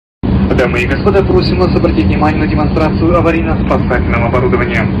Дамы и господа, просим вас обратить внимание на демонстрацию аварийно-спасательного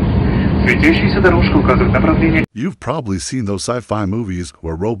оборудования. Светящаяся дорожка указывает направление. You've probably seen those sci-fi movies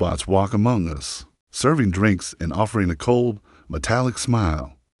where robots walk among us, serving drinks and offering a cold, metallic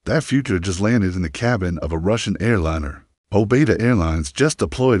smile. That future just landed in the cabin of a Russian airliner. Pobeda Airlines just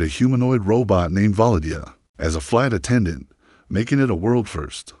deployed a humanoid robot named Volodya as a flight attendant, making it a world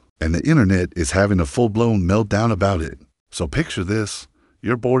first. And the internet is having a full-blown meltdown about it. So picture this.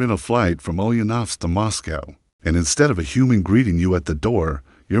 You're boarding a flight from Ulyanovsk to Moscow, and instead of a human greeting you at the door,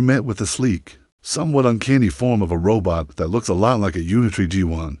 you're met with a sleek, somewhat uncanny form of a robot that looks a lot like a Unitary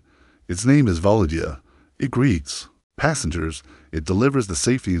G1. Its name is Volodya. It greets passengers, it delivers the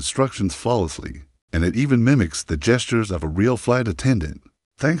safety instructions flawlessly, and it even mimics the gestures of a real flight attendant.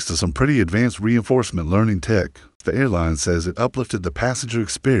 Thanks to some pretty advanced reinforcement learning tech, the airline says it uplifted the passenger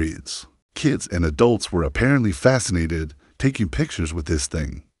experience. Kids and adults were apparently fascinated taking pictures with this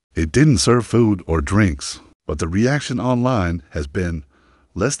thing. It didn't serve food or drinks, but the reaction online has been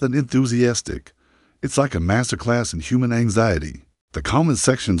less than enthusiastic. It's like a masterclass in human anxiety. The comment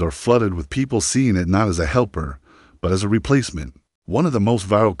sections are flooded with people seeing it not as a helper, but as a replacement. One of the most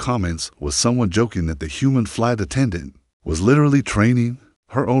viral comments was someone joking that the human flight attendant was literally training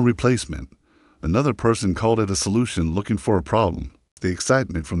her own replacement. Another person called it a solution looking for a problem. The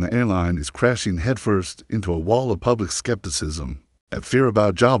excitement from the airline is crashing headfirst into a wall of public skepticism, a fear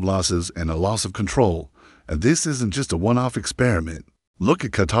about job losses and a loss of control. And this isn't just a one-off experiment. Look at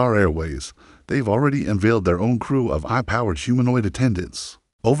Qatar Airways. They've already unveiled their own crew of eye-powered humanoid attendants.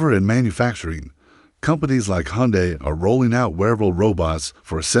 Over in manufacturing, companies like Hyundai are rolling out wearable robots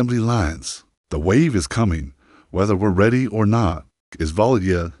for assembly lines. The wave is coming, whether we're ready or not. Is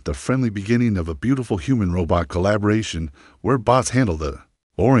Volodya the friendly beginning of a beautiful human-robot collaboration where bots handle the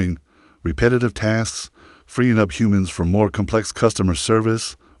boring, repetitive tasks, freeing up humans for more complex customer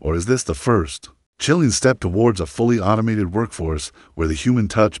service? Or is this the first chilling step towards a fully automated workforce where the human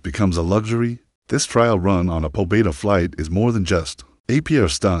touch becomes a luxury? This trial run on a Pobeda flight is more than just a PR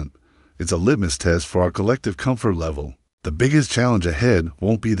stunt. It's a litmus test for our collective comfort level. The biggest challenge ahead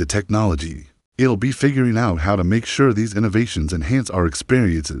won't be the technology. It'll be figuring out how to make sure these innovations enhance our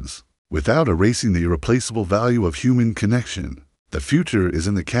experiences without erasing the irreplaceable value of human connection. The future is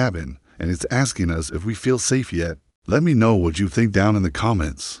in the cabin, and it's asking us if we feel safe yet. Let me know what you think down in the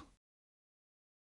comments.